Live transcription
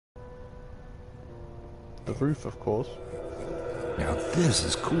the roof, of course. Now this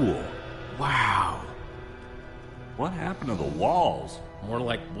is cool. Wow. What happened to the walls? More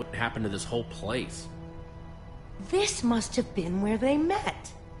like what happened to this whole place. This must have been where they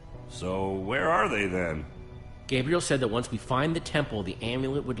met. So where are they then? Gabriel said that once we find the temple, the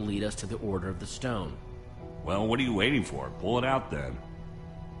amulet would lead us to the Order of the Stone. Well, what are you waiting for? Pull it out then.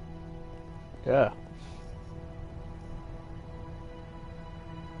 Yeah.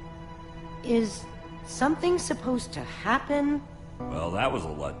 Is something supposed to happen? Well, that was a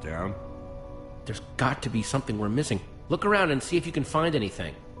letdown. There's got to be something we're missing. Look around and see if you can find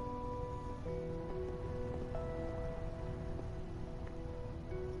anything.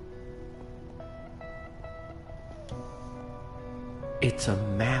 It's a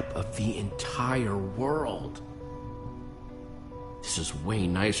map of the entire world. This is way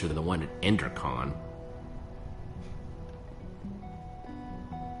nicer than the one at Endercon.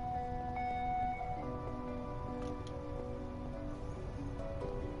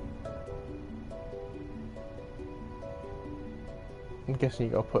 I'm guessing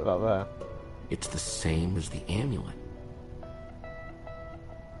you gotta put that there. It's the same as the amulet.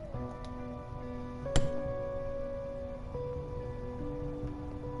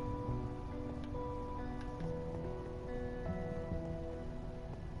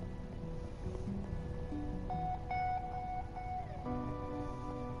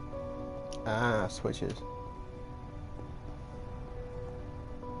 Ah, switches.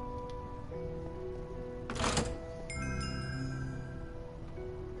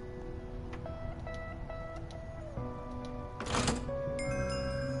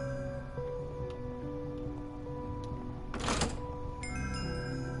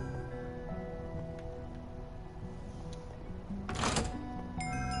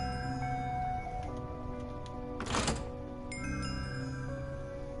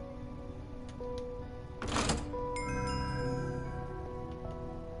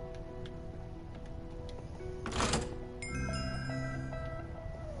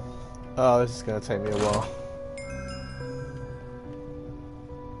 Oh, this is gonna take me a while.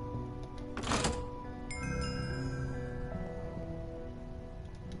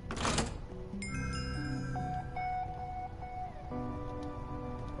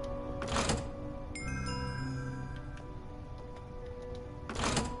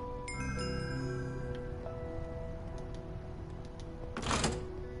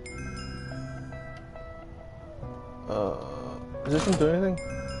 Does this one do anything?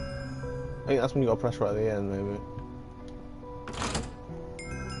 I think that's when you got to press right at the end, maybe.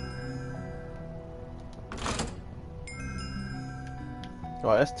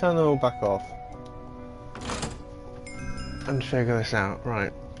 Right, let's turn them all back off. And figure this out,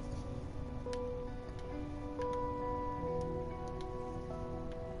 right.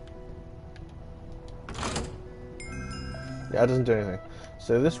 Yeah, it doesn't do anything.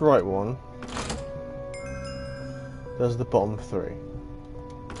 So this right one does the bottom three.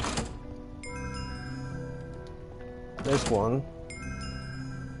 This one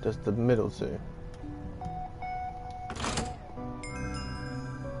does the middle two.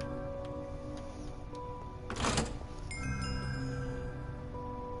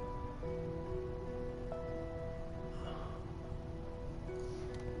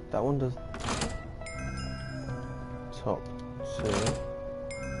 That one does top two.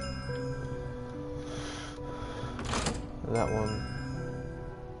 That one.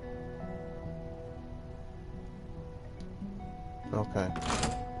 Okay.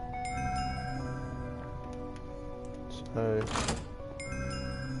 So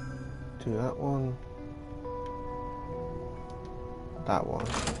do that one. That one.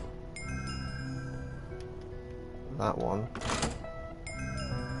 That one.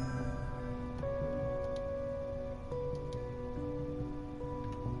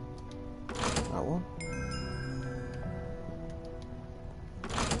 That one.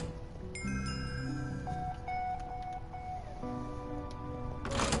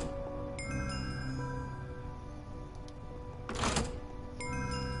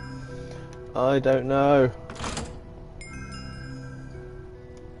 I don't know.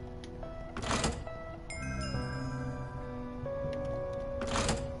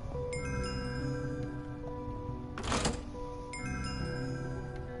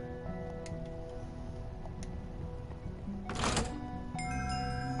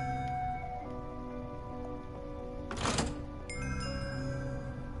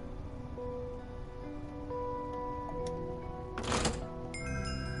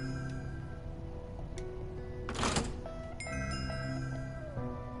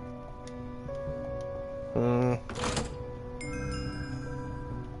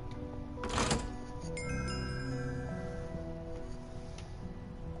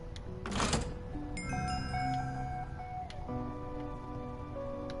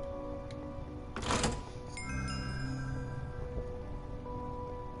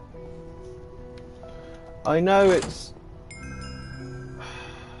 I know it's...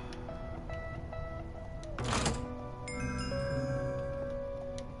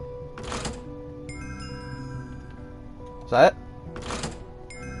 Is that it?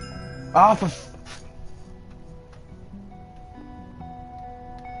 Ah, for...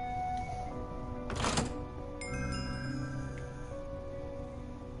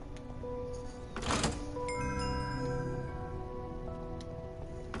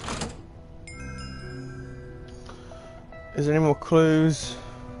 Is there any more clues?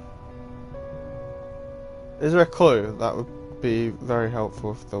 Is there a clue? That would be very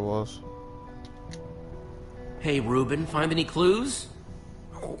helpful if there was. Hey, Reuben, find any clues?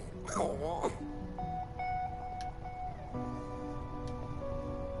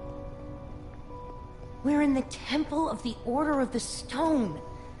 We're in the Temple of the Order of the Stone.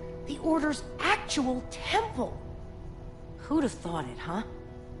 The Order's actual temple. Who'd have thought it, huh?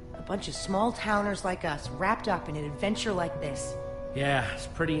 A bunch of small-towners like us wrapped up in an adventure like this. Yeah, it's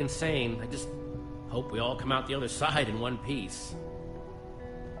pretty insane. I just hope we all come out the other side in one piece.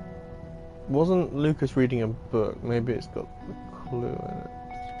 Wasn't Lucas reading a book? Maybe it's got the clue in it.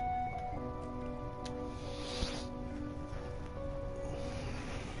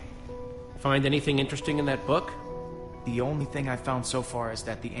 Find anything interesting in that book? The only thing I found so far is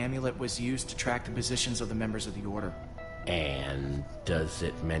that the amulet was used to track the positions of the members of the Order. And does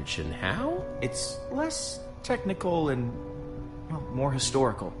it mention how? It's less technical and, well, more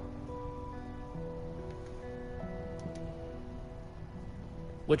historical.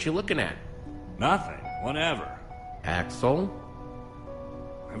 What you looking at? Nothing. Whatever. Axel?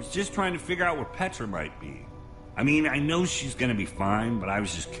 I was just trying to figure out where Petra might be. I mean, I know she's gonna be fine, but I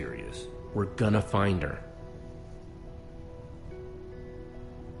was just curious. We're gonna find her.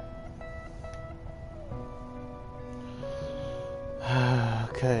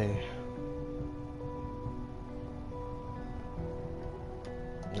 Okay.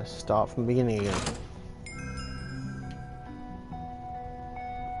 Let's start from the beginning again.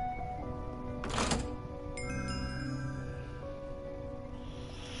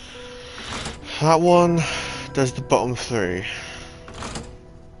 That one does the bottom three.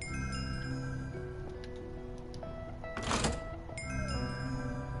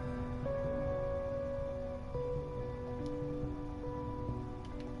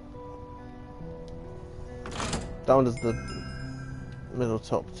 That one does the middle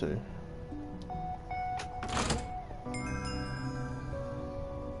top two.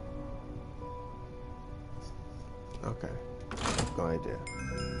 Okay, I've got an idea.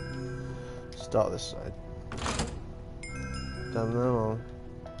 Start this side. Then that one.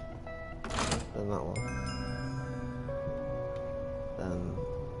 Then that one. Then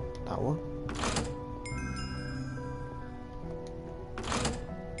that one.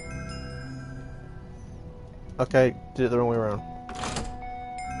 Okay, did it the wrong way around.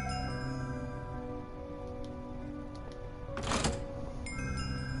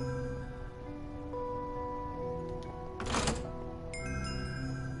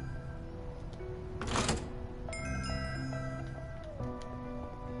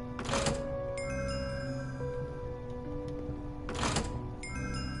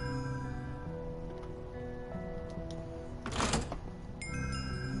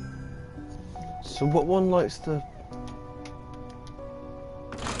 So what one likes to...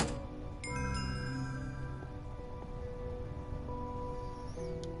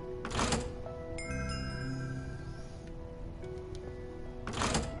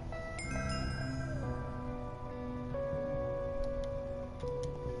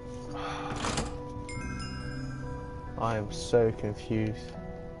 I am so confused.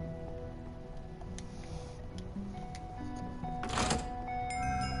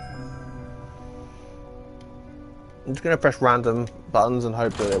 I'm just going to press random buttons and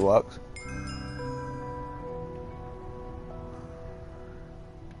hope that it works.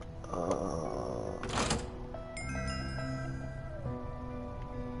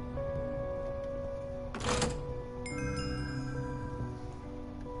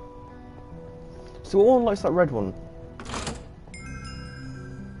 So what one likes that red one?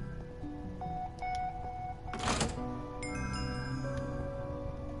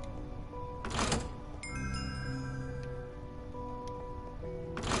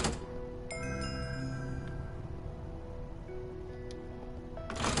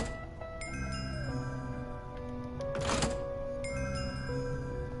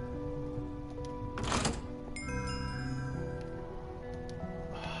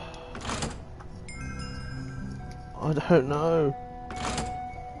 I don't know.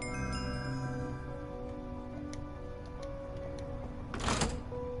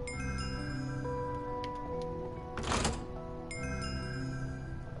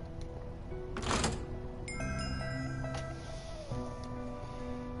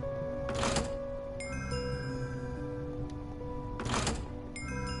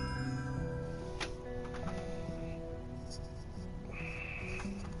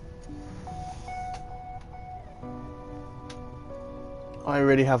 I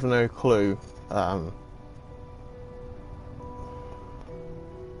really have no clue.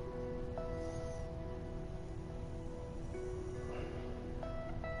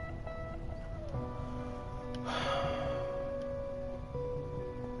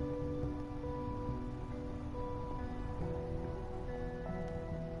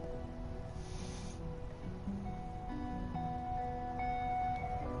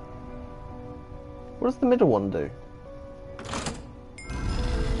 What does the middle one do?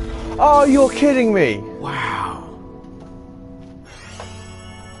 Oh, you're kidding me! Wow.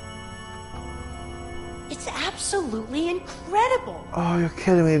 It's absolutely incredible. Oh, you're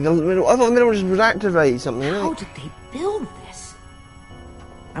kidding me. The middle, I thought the middle just would activate something. How did they build this?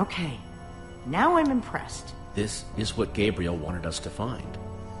 Okay, now I'm impressed. This is what Gabriel wanted us to find.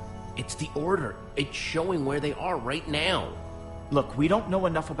 It's the Order. It's showing where they are right now. Look, we don't know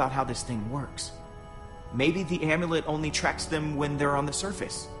enough about how this thing works. Maybe the amulet only tracks them when they're on the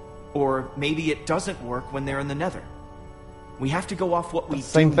surface. Or maybe it doesn't work when they're in the Nether. We have to go off what we do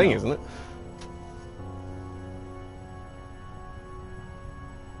Same thing, know. isn't it?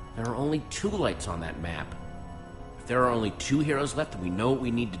 There are only 2 lights on that map. If there are only 2 heroes left, then we know what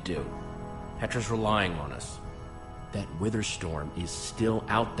we need to do. Petra's relying on us. That Wither Storm is still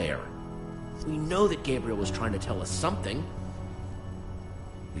out there. We know that Gabriel was trying to tell us something.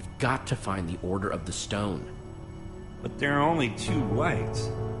 We've got to find the Order of the Stone. But there are only 2 lights.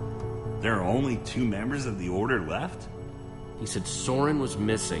 There are only 2 members of the Order left? He said Soren was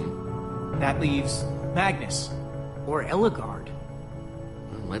missing. That leaves Magnus. Or Ellegard.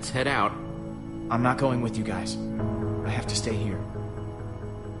 Well, let's head out. I'm not going with you guys. I have to stay here.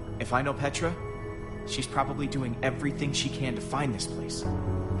 If I know Petra, she's probably doing everything she can to find this place.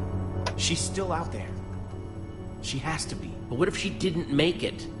 She's still out there. She has to be. But what if she didn't make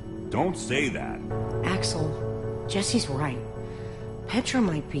it? Don't say that. Axel, Jesse's right. Petra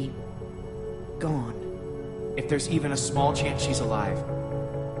might be gone. If there's even a small chance she's alive,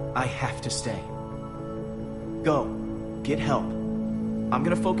 I have to stay. Go. Get help. I'm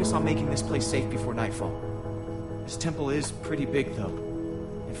gonna focus on making this place safe before nightfall. This temple is pretty big,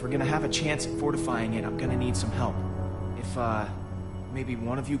 though. If we're gonna have a chance at fortifying it, I'm gonna need some help. If, maybe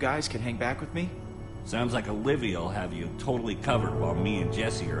one of you guys could hang back with me? Sounds like Olivia will have you totally covered while me and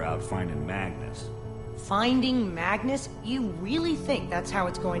Jesse are out finding Magnus. Finding Magnus? You really think that's how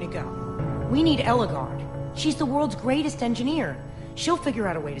it's going to go? We need Ellegard. She's the world's greatest engineer. She'll figure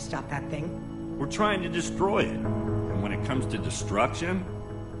out a way to stop that thing. We're trying to destroy it. And when it comes to destruction,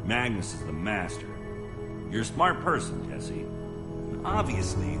 Magnus is the master. You're a smart person, Jesse.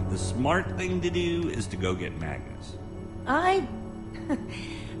 Obviously, the smart thing to do is to go get Magnus. I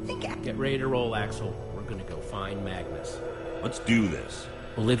think... Get ready to roll, Axel. We're gonna go find Magnus. Let's do this.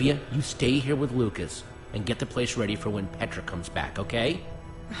 Olivia, you stay here with Lucas and get the place ready for when Petra comes back, okay?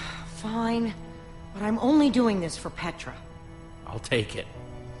 Fine, but I'm only doing this for Petra. I'll take it.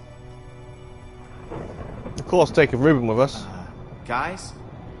 Of course, taking Ruben with us. Guys?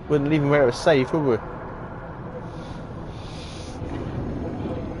 Wouldn't leave him where it was safe, would we?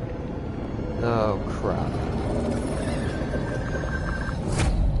 Oh, crap.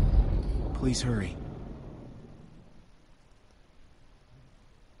 Please hurry.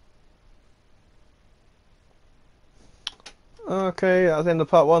 Okay, that's the end of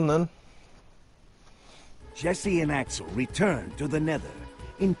part 1 then. Jesse and Axel return to the Nether,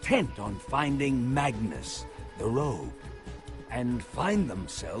 intent on finding Magnus, the rogue, and find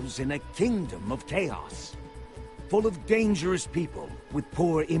themselves in a kingdom of chaos, full of dangerous people with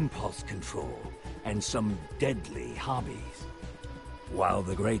poor impulse control and some deadly hobbies. While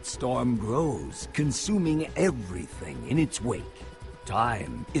the great storm grows, consuming everything in its wake,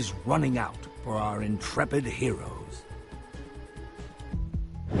 time is running out for our intrepid heroes.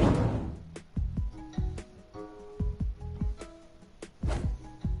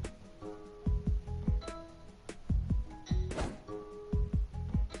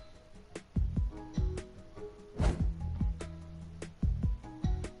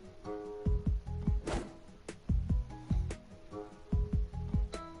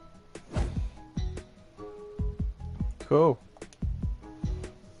 Cool.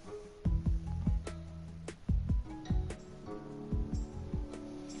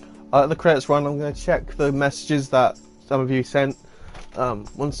 I'll let the credits run. I'm going to check the messages that some of you sent.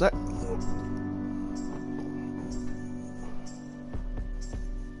 One sec.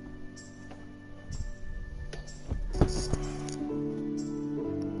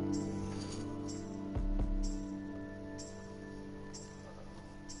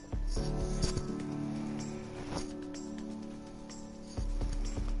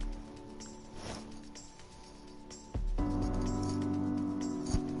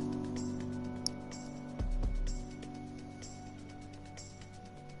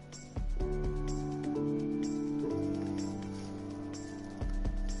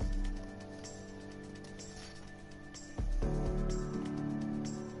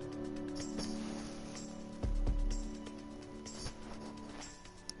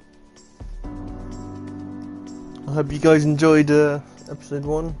 I hope you guys enjoyed episode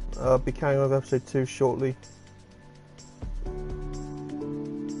 1. I'll be carrying on with episode 2 shortly.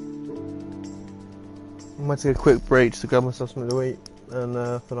 I might take a quick break to grab myself something to eat, and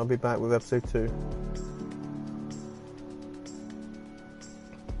then I'll be back with episode 2.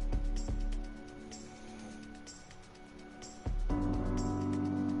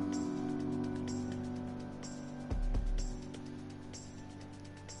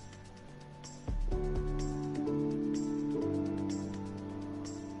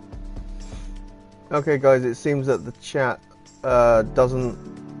 Okay guys, it seems that the chat doesn't...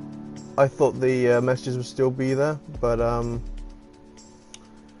 I thought the messages would still be there, but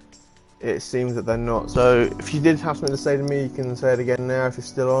it seems that they're not. So if you did have something to say to me, you can say it again now if you're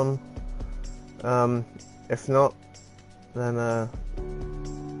still on. If not, then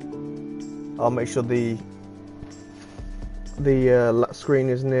I'll make sure the screen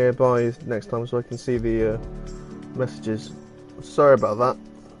is nearby next time so I can see the messages. Sorry about that.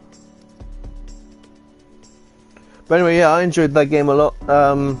 But anyway, yeah, I enjoyed that game a lot.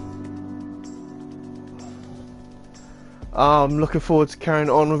 I'm looking forward to carrying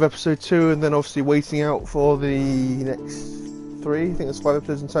on with episode 2, and then obviously waiting out for the next 3. I think there's 5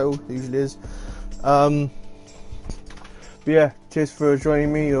 episodes in total, it usually is. But yeah, cheers for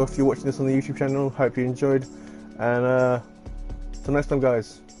joining me, or if you're watching this on the YouTube channel, hope you enjoyed. And till next time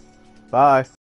guys, bye.